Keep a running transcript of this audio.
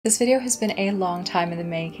This video has been a long time in the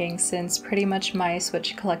making since pretty much my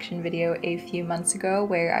Switch collection video a few months ago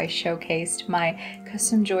where I showcased my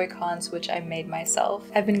custom Joy-Cons which I made myself.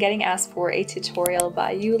 I've been getting asked for a tutorial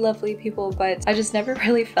by you lovely people, but I just never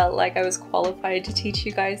really felt like I was qualified to teach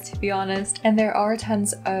you guys, to be honest. And there are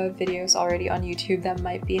tons of videos already on YouTube that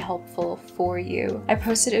might be helpful for you. I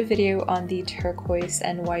posted a video on the turquoise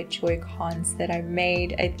and white Joy-Cons that I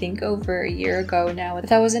made I think over a year ago now, but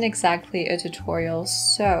that wasn't exactly a tutorial,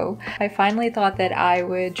 so I finally thought that I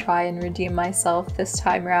would try and redeem myself this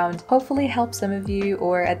time around, hopefully help some of you,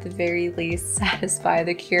 or at the very least satisfy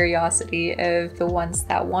the curiosity of the ones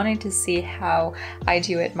that wanted to see how I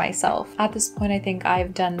do it myself. At this point I think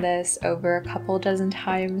I've done this over a couple dozen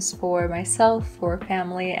times for myself, for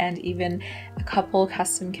family, and even a couple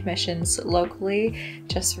custom commissions locally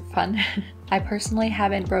just for fun. I personally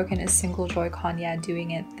haven't broken a single Joy-Con yet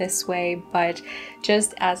doing it this way, but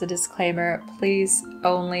just as a disclaimer, please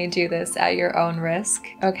only do this at your own risk,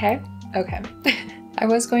 okay? Okay. I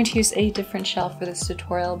was going to use a different shell for this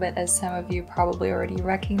tutorial, but as some of you probably already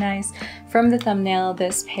recognize from the thumbnail,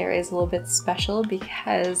 this pair is a little bit special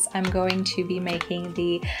because I'm going to be making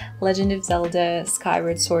the Legend of Zelda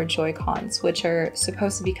Skyward Sword Joy-Cons, which are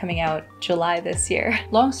supposed to be coming out July this year.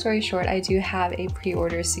 Long story short, I do have a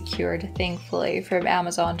pre-order secured, thankfully, from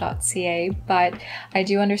Amazon.ca, but I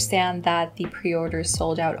do understand that the pre-orders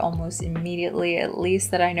sold out almost immediately, at least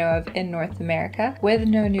that I know of in North America, with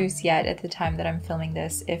no news yet at the time that I'm filming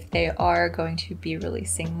this if they are going to be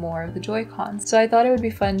releasing more of the Joy-Cons. So I thought it would be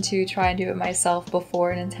fun to try and do it myself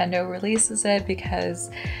before Nintendo releases it,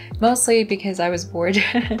 mostly because I was bored.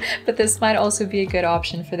 But this might also be a good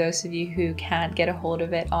option for those of you who can't get a hold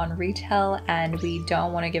of it on retail and we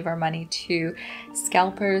don't want to give our money to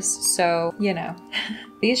scalpers, so you know.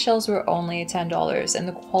 These shells were only $10 and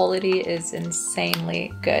the quality is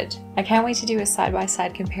insanely good. I can't wait to do a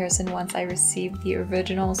side-by-side comparison once I receive the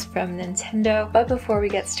originals from Nintendo. But before we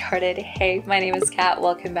get started, hey, my name is Kat,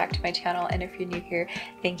 welcome back to my channel, and if you're new here,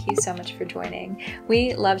 thank you so much for joining.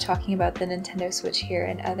 We love talking about the Nintendo Switch here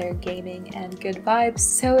and other gaming and good vibes,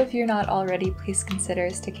 so if you're not already, please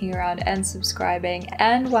consider sticking around and subscribing.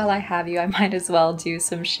 And while I have you, I might as well do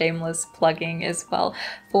some shameless plugging as well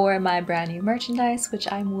for my brand new merchandise, which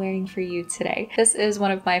I'm wearing for you today. This is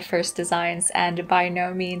one of my first designs, and by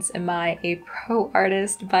no means am I a pro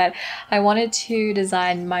artist, but I wanted to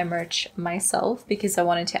design my merch myself because I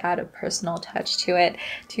wanted to add a personal touch to it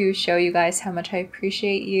to show you guys how much I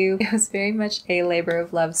appreciate you. It was very much a labor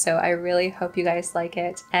of love, so I really hope you guys like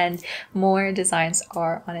it, and more designs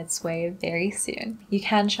are on its way very soon. You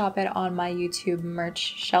can shop it on my YouTube merch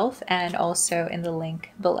shelf and also in the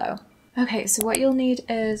link below. Okay, so what you'll need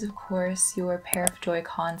is, of course, your pair of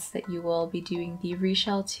Joy-Cons that you will be doing the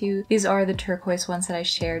reshell to. These are the turquoise ones that I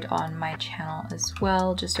shared on my channel as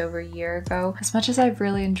well just over a year ago. As much as I've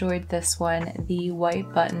really enjoyed this one, the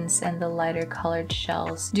white buttons and the lighter colored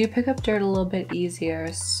shells do pick up dirt a little bit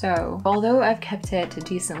easier, so although I've kept it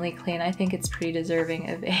decently clean, I think it's pretty deserving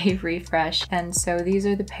of a refresh, and so these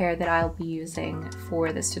are the pair that I'll be using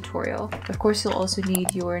for this tutorial. Of course, you'll also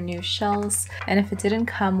need your new shells, and if it didn't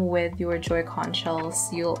come with your Joy-Con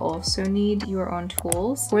shells, you'll also need your own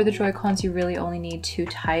tools. For the Joy-Cons, you really only need two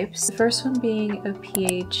types. The first one being a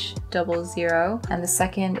PH00 and the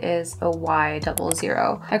second is a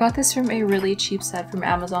Y00. I got this from a really cheap set from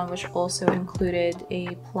Amazon, which also included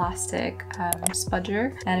a plastic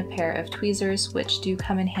spudger and a pair of tweezers, which do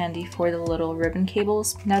come in handy for the little ribbon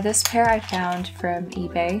cables. Now this pair I found from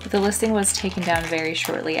eBay. The listing was taken down very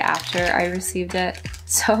shortly after I received it,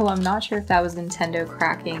 so I'm not sure if that was Nintendo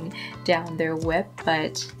cracking down their whip,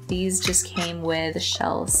 but these just came with the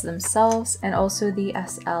shells themselves and also the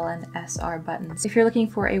SL and SR buttons. If you're looking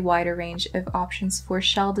for a wider range of options for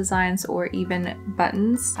shell designs or even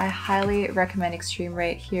buttons, I highly recommend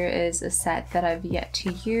eXtremeRate. Here is a set that I've yet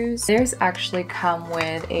to use. Theirs actually come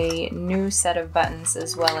with a new set of buttons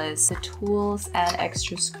as well as the tools and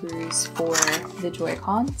extra screws for the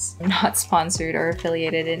Joy-Cons. I'm not sponsored or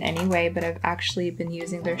affiliated in any way, but I've actually been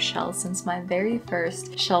using their shells since my very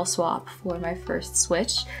first shell swap for my first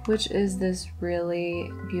Switch, which is this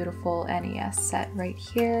really beautiful NES set right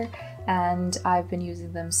here, and I've been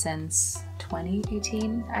using them since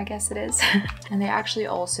 2018, I guess it is. And they actually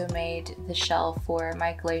also made the shell for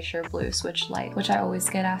my Glacier Blue Switch Lite, which I always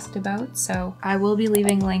get asked about, so I will be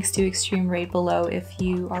leaving links to eXtremeRate below if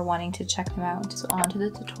you are wanting to check them out. So on to the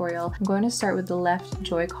tutorial. I'm going to start with the left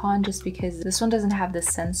Joy-Con just because this one doesn't have the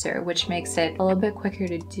sensor, which makes it a little bit quicker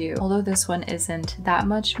to do. Although this one isn't that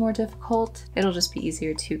much more difficult, it'll just be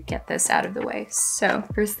easier to get this out of the way. So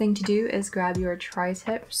first thing to do is grab your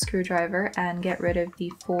tri-tip screwdriver and get rid of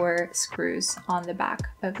the 4 screws screws on the back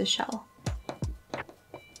of the shell.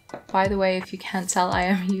 By the way, if you can't tell, I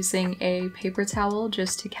am using a paper towel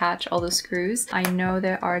just to catch all the screws. I know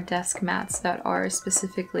there are desk mats that are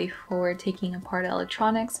specifically for taking apart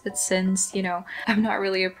electronics, but since, you know, I'm not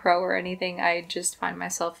really a pro or anything, I just find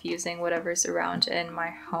myself using whatever's around in my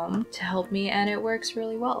home to help me, and it works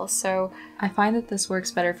really well. So I find that this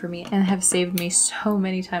works better for me and have saved me so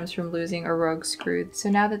many times from losing a rogue screw. So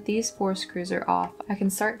now that these 4 screws are off, I can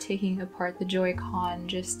start taking apart the Joy-Con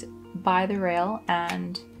just by the rail,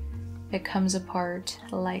 and it comes apart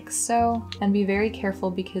like so. And be very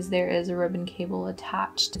careful because there is a ribbon cable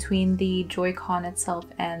attached between the Joy-Con itself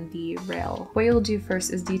and the rail. What you'll do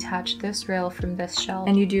first is detach this rail from this shell,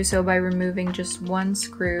 and you do so by removing just 1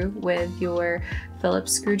 screw with your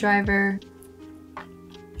Phillips screwdriver.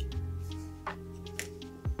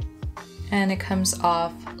 And it comes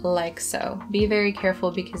off like so. Be very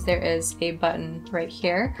careful because there is a button right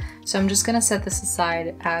here. So I'm just gonna set this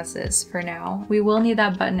aside as is for now. We will need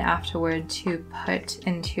that button afterward to put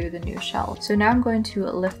into the new shell. So now I'm going to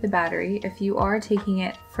lift the battery. If you are taking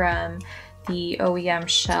it from the OEM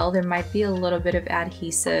shell, there might be a little bit of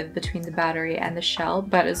adhesive between the battery and the shell,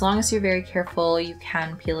 but as long as you're very careful, you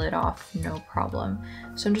can peel it off, no problem.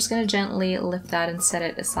 So I'm just going to gently lift that and set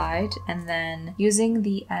it aside, and then using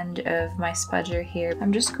the end of my spudger here,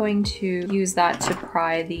 I'm just going to use that to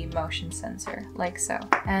pry the motion sensor, like so,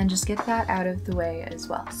 and just get that out of the way as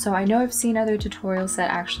well. So I know I've seen other tutorials that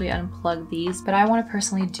actually unplug these, but I want to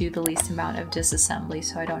personally do the least amount of disassembly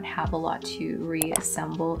so I don't have a lot to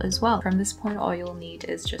reassemble as well. From this point, all you'll need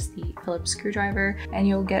is just the Phillips screwdriver, and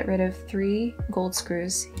you'll get rid of 3 gold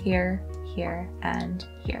screws here, here, and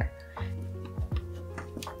here.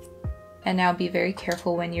 And now be very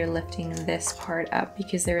careful when you're lifting this part up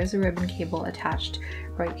because there is a ribbon cable attached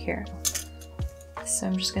right here. So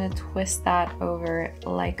I'm just going to twist that over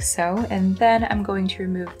like so, and then I'm going to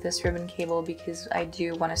remove this ribbon cable because I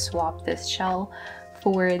do want to swap this shell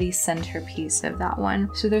for the centerpiece of that one.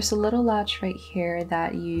 So there's a little latch right here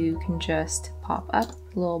that you can just pop up,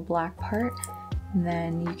 a little black part, and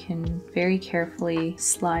then you can very carefully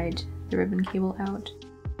slide the ribbon cable out.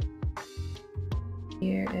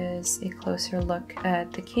 Here is a closer look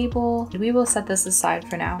at the cable. We will set this aside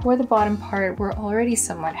for now. For the bottom part, we're already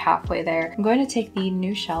somewhat halfway there. I'm going to take the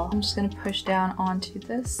new shell. I'm just going to push down onto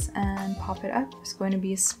this and pop it up. There's going to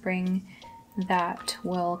be a spring that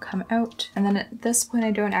will come out. And then at this point,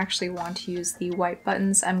 I don't actually want to use the white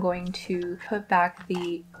buttons. I'm going to put back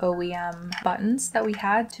the OEM buttons that we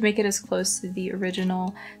had to make it as close to the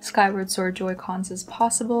original Skyward Sword Joy-Cons as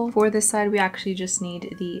possible. For this side, we actually just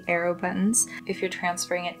need the arrow buttons. If you're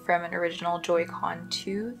transferring it from an original Joy-Con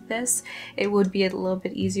to this, it would be a little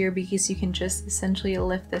bit easier because you can just essentially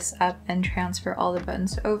lift this up and transfer all the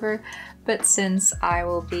buttons over. But since I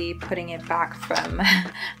will be putting it back from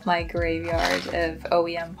my graveyard of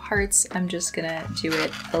OEM parts, I'm just gonna do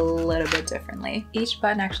it a little bit differently. Each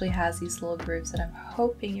button actually has these little grooves that I'm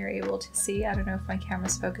hoping you're able to see. I don't know if my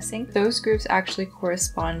camera's focusing. Those grooves actually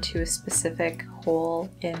correspond to a specific hole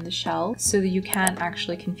in the shell, so that you can't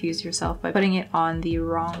actually confuse yourself by putting it on the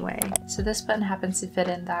wrong way. So this button happens to fit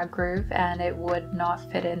in that groove, and it would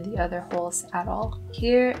not fit in the other holes at all.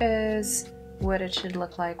 Here is what it should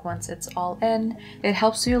look like once it's all in. It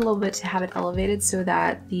helps you a little bit to have it elevated so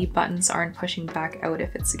that the buttons aren't pushing back out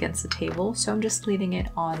if it's against the table. So I'm just leaving it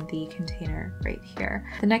on the container right here.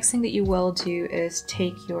 The next thing that you will do is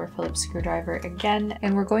take your Phillips screwdriver again,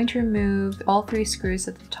 and we're going to remove all 3 screws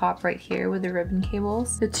at the top right here with the ribbon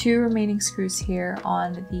cables, the 2 remaining screws here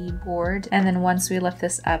on the board, and then once we lift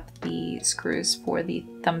this up, the screws for the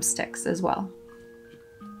thumbsticks as well.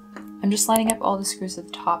 I'm just lining up all the screws at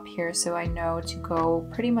the top here so I know to go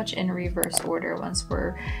pretty much in reverse order once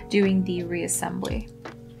we're doing the reassembly.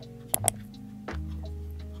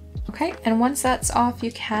 Okay, and once that's off,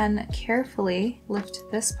 you can carefully lift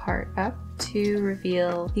this part up to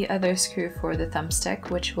reveal the other screw for the thumbstick,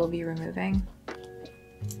 which we'll be removing.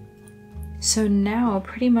 So now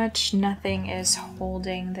pretty much nothing is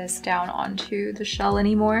holding this down onto the shell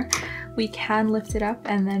anymore. We can lift it up,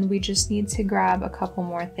 and then we just need to grab a couple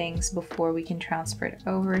more things before we can transfer it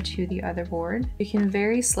over to the other board. You can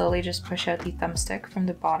very slowly just push out the thumbstick from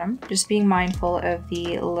the bottom, just being mindful of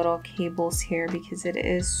the little cables here because it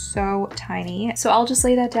is so tiny. So I'll just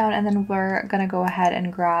lay that down, and then we're gonna go ahead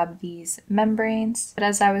and grab these membranes. But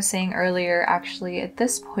as I was saying earlier, actually at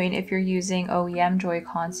this point, if you're using OEM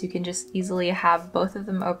Joy-Cons, you can just easily have both of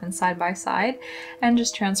them open side by side and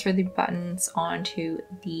just transfer the buttons onto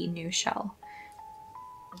the new shell.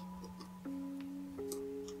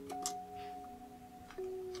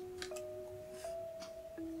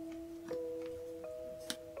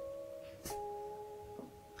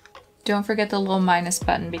 Don't forget the little minus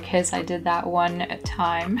button because I did that one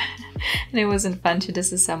time and it wasn't fun to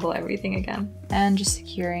disassemble everything again. And just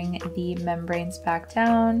securing the membranes back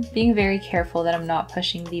down, being very careful that I'm not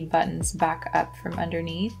pushing the buttons back up from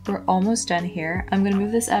underneath. We're almost done here. I'm gonna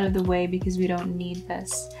move this out of the way because we don't need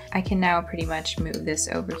this. I can now pretty much move this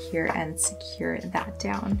over here and secure that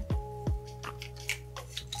down.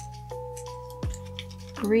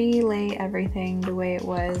 Relay everything the way it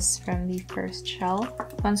was from the first shell.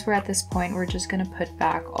 Once we're at this point, we're just gonna put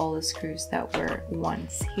back all the screws that were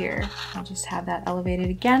once here. I'll just have that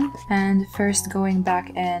elevated again. And first going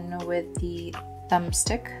back in with the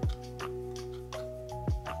thumbstick.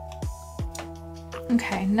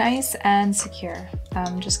 Okay, nice and secure.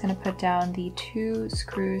 I'm just gonna put down the 2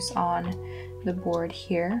 screws on the board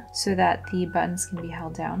here so that the buttons can be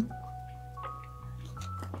held down.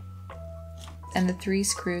 And the 3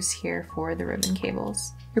 screws here for the ribbon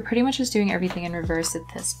cables. You're pretty much just doing everything in reverse at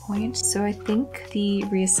this point, so I think the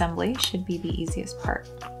reassembly should be the easiest part.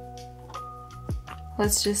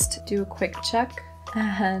 Let's just do a quick check,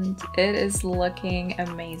 and it is looking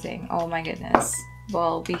amazing. Oh my goodness.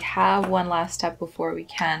 Well, we have one last step before we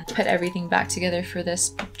can put everything back together for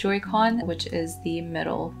this Joy-Con, which is the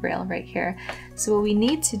middle rail right here. So what we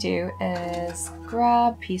need to do is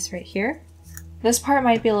grab a piece right here. This part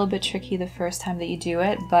might be a little bit tricky the first time that you do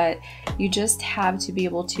it, but you just have to be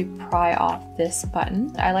able to pry off this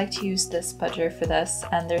button. I like to use this budger for this,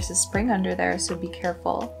 and there's a spring under there, so be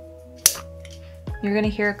careful. You're gonna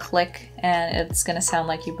hear a click and it's gonna sound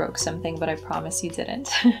like you broke something, but I promise you didn't.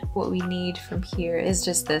 What we need from here is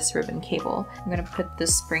just this ribbon cable. I'm gonna put the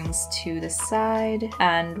springs to the side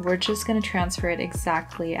and we're just gonna transfer it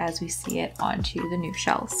exactly as we see it onto the new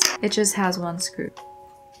shells. It just has 1 screw.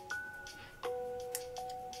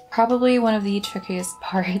 Probably one of the trickiest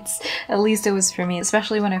parts, at least it was for me,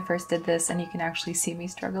 especially when I first did this, and you can actually see me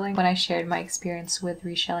struggling when I shared my experience with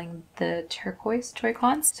reshelling the turquoise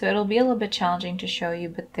Joy-Cons. So it'll be a little bit challenging to show you,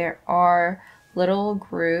 but there are little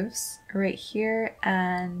grooves right here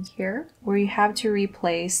and here where you have to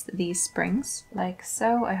replace these springs like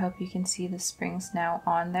so. I hope you can see the springs now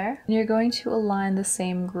on there. And you're going to align the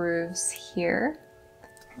same grooves here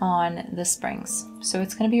on the springs. So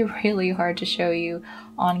it's going to be really hard to show you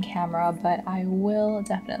on camera, but I will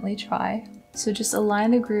definitely try. So just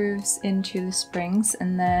align the grooves into the springs,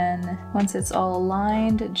 and then once it's all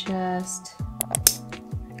aligned, just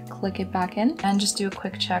click it back in and just do a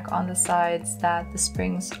quick check on the sides that the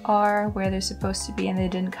springs are where they're supposed to be and they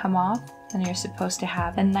didn't come off. And you're supposed to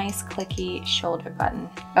have a nice clicky shoulder button.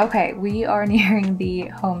 Okay, we are nearing the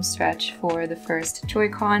home stretch for the first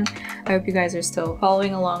Joy-Con. I hope you guys are still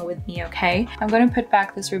following along with me, okay? I'm going to put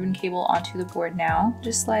back this ribbon cable onto the board now,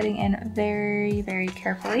 just sliding in very, very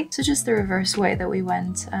carefully. So just the reverse way that we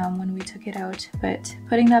went when we took it out, but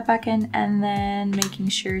putting that back in and then making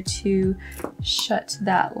sure to shut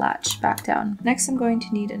that latch back down. Next, I'm going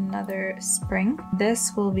to need another spring.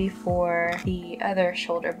 This will be for the other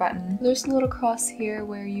shoulder button. There's a little cross here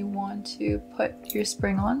where you want to put your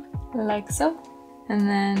spring on, like so. And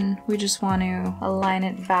then we just want to align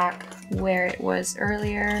it back where it was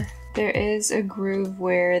earlier. There is a groove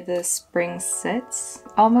where the spring sits.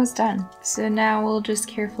 Almost done. So now we'll just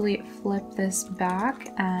carefully flip this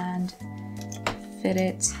back and fit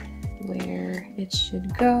it where it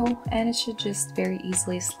should go, and it should just very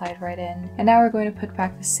easily slide right in. And now we're going to put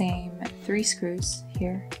back the same 3 screws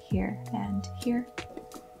here, here, and here.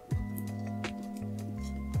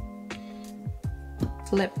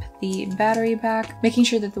 Flip the battery back, making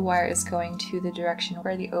sure that the wire is going to the direction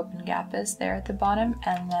where the open gap is there at the bottom,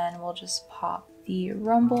 and then we'll just pop the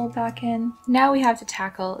rumble back in. Now we have to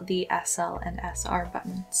tackle the SL and SR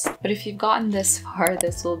buttons. But if you've gotten this far,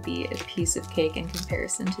 this will be a piece of cake in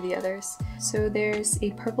comparison to the others. So there's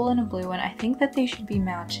a purple and a blue, and I think that they should be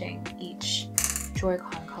matching each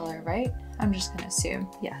Joy-Con color, right? I'm just gonna assume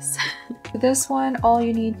yes. For this one, all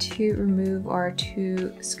you need to remove are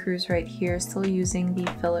 2 screws right here, still using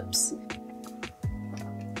the Phillips.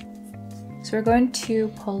 So we're going to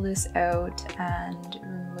pull this out and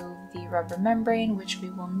remove the rubber membrane, which we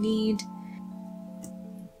will need.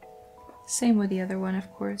 Same with the other one,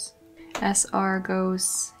 of course. SR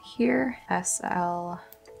goes here, SL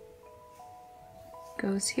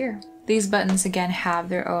goes here. These buttons again have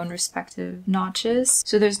their own respective notches,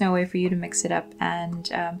 so there's no way for you to mix it up and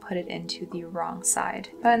put it into the wrong side.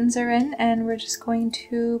 Buttons are in, and we're just going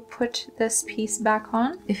to put this piece back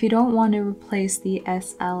on. If you don't want to replace the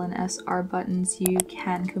SL and SR buttons, you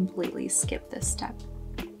can completely skip this step.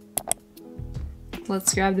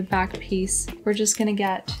 Let's grab the back piece. We're just gonna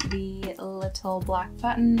get the little black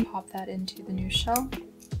button, pop that into the new shell.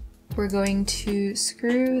 We're going to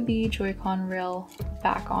screw the Joy-Con rail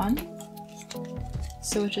back on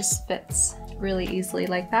so it just fits really easily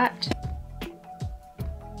like that.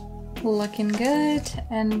 Looking good.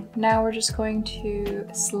 And now we're just going to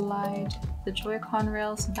slide the Joy-Con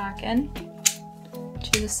rails back in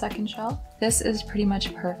to the second shell. This is pretty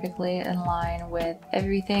much perfectly in line with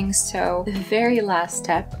everything. So the very last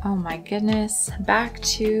step, oh my goodness, back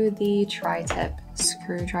to the tri-tip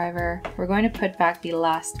screwdriver. We're going to put back the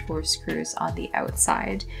last 4 screws on the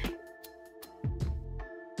outside.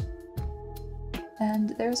 And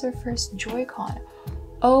there's our first Joy-Con.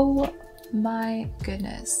 Oh my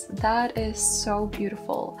goodness, that is so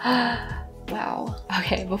beautiful. Wow.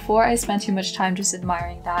 Okay, before I spend too much time just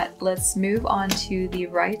admiring that, let's move on to the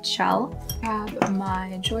right shell. Grab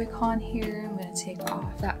my Joy-Con here. I'm going to take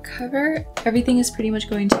off that cover. Everything is pretty much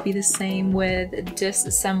going to be the same with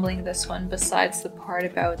disassembling this one besides the part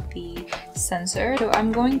about the sensor. So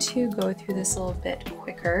I'm going to go through this a little bit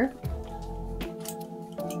quicker.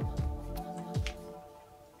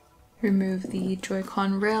 Remove the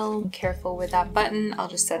Joy-Con rail. Be careful with that button. I'll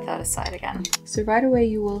just set that aside again. So right away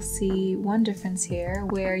you will see one difference here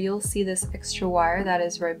where you'll see this extra wire that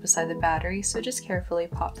is right beside the battery. So just carefully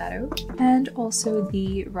pop that out. And also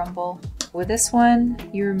the rumble. With this one,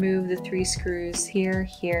 you remove the 3 screws here,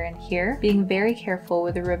 here, and here, being very careful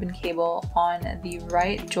with the ribbon cable on the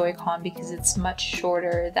right Joy-Con because it's much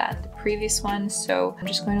shorter than the previous one. So I'm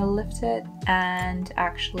just going to lift it and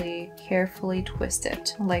actually carefully twist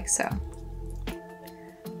it like so,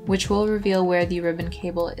 which will reveal where the ribbon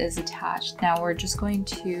cable is attached. Now we're just going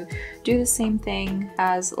to do the same thing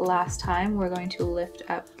as last time. We're going to lift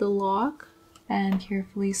up the lock and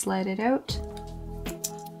carefully slide it out.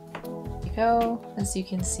 Go. As you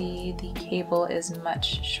can see, the cable is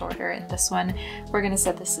much shorter in this one. We're going to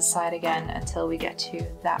set this aside again until we get to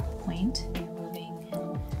that point. Removing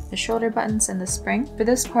the shoulder buttons and the spring. For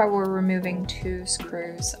this part, we're removing 2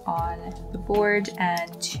 screws on the board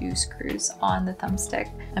and 2 screws on the thumbstick.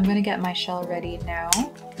 I'm going to get my shell ready now,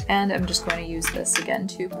 and I'm just going to use this again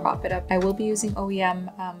to prop it up. I will be using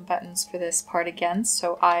OEM buttons for this part again,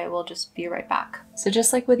 so I will just be right back. So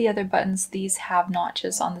just like with the other buttons, these have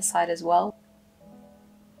notches on the side as well.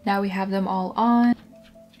 Now we have them all on.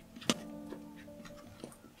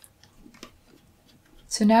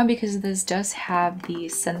 So now, because this does have the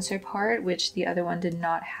sensor part, which the other one did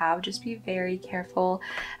not have, just be very careful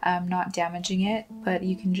not damaging it, but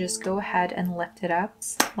you can just go ahead and lift it up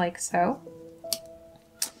like so.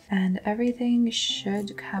 And everything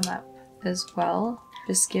should come up as well.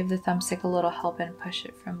 Just give the thumbstick a little help and push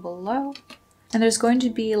it from below. And there's going to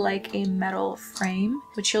be like a metal frame,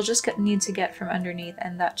 which you'll just need to get from underneath,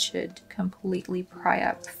 and that should completely pry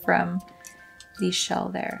up from the shell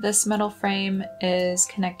there. This metal frame is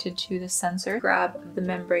connected to the sensor. Grab the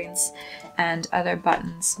membranes and other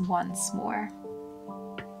buttons once more.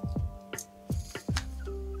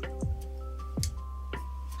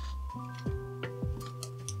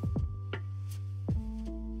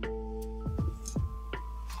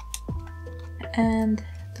 And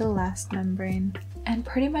the last membrane. And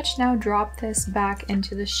pretty much now drop this back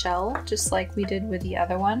into the shell, just like we did with the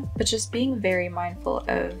other one, but just being very mindful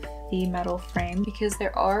of the metal frame because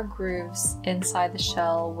there are grooves inside the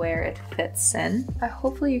shell where it fits in.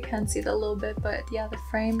 Hopefully you can see that a little bit, but yeah, the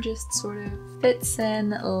frame just sort of fits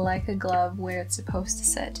in like a glove where it's supposed to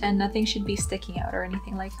sit, and nothing should be sticking out or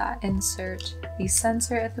anything like that. Insert the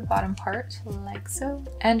sensor at the bottom part like so,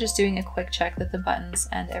 and just doing a quick check that the buttons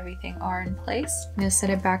and everything are in place. I'm gonna set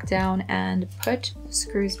it back down and put the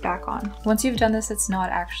screws back on. Once you've done this, it's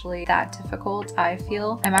not actually that difficult, I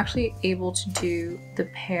feel. I'm actually able to do the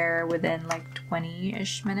pair within like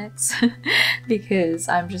 20-ish minutes because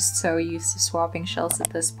I'm just so used to swapping shells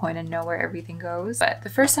at this point and know where everything goes. But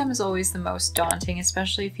the first time is always the most daunting,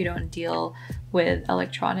 especially if you don't deal with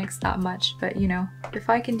electronics that much. But you know, if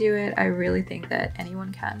I can do it, I really think that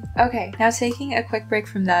anyone can. Okay, now taking a quick break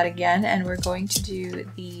from that again, and we're going to do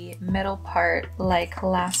the middle part like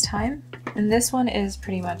last time. And this one is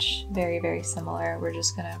pretty much very, very similar. We're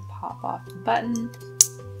just gonna pop off the button.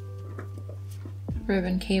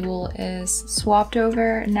 Ribbon cable is swapped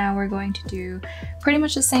over. Now we're going to do pretty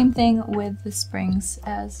much the same thing with the springs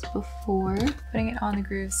as before, putting it on the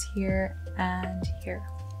grooves here and here.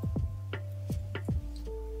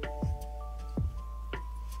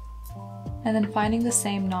 And then finding the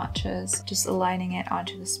same notches, just aligning it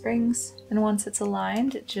onto the springs. And once it's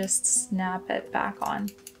aligned, just snap it back on.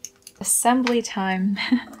 Assembly time.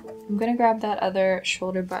 I'm gonna grab that other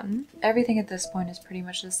shoulder button. Everything at this point is pretty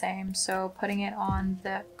much the same. So putting it on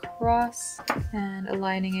the cross and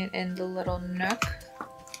aligning it in the little nook.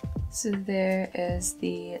 So there is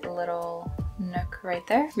the little nook right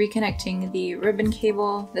there. Reconnecting the ribbon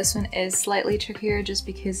cable. This one is slightly trickier just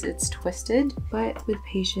because it's twisted, but with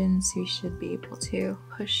patience we should be able to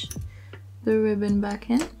push the ribbon back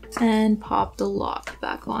in and pop the lock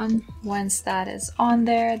back on. Once that is on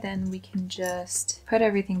there, then we can just put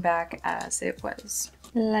everything back as it was,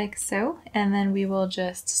 like so, and then we will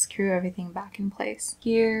just screw everything back in place.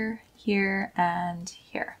 Here, here, and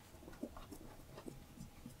here.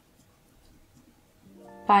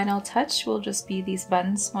 Final touch will just be these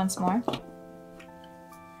buttons once more.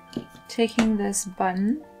 Taking this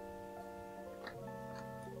button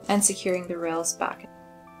and securing the rails back.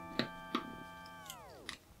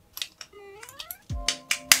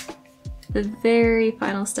 The very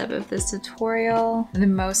final step of this tutorial, the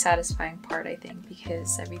most satisfying part, I think,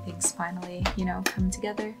 because everything's finally, you know, come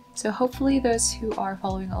together. So hopefully those who are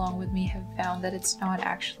following along with me have found that it's not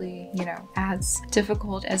actually, you know, as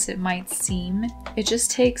difficult as it might seem. It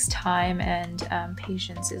just takes time, and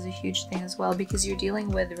patience is a huge thing as well, because you're dealing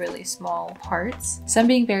with really small parts, some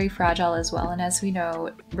being very fragile as well. And as we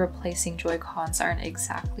know, replacing Joy-Cons aren't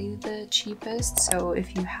exactly the cheapest. So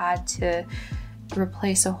if you had to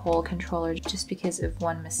replace a whole controller just because of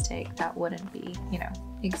one mistake, that wouldn't be, you know,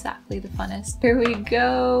 exactly the funnest. Here we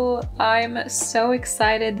go. I'm so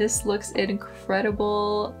excited. This looks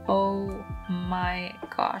incredible. Oh my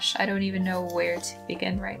gosh, I don't even know where to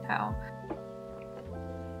begin right now.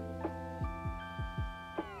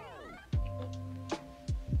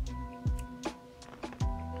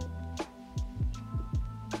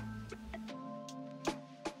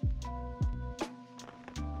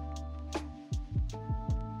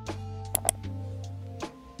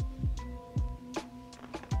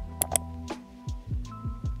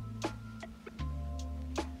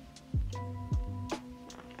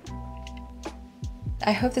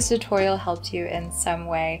 I hope this tutorial helped you in some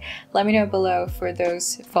way. Let me know below, for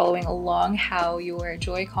those following along, how your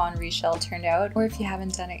Joy-Con reshell turned out, or if you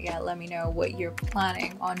haven't done it yet, let me know what you're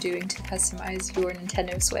planning on doing to customize your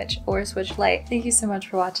Nintendo Switch or Switch Lite. Thank you so much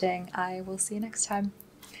for watching. I will see you next time.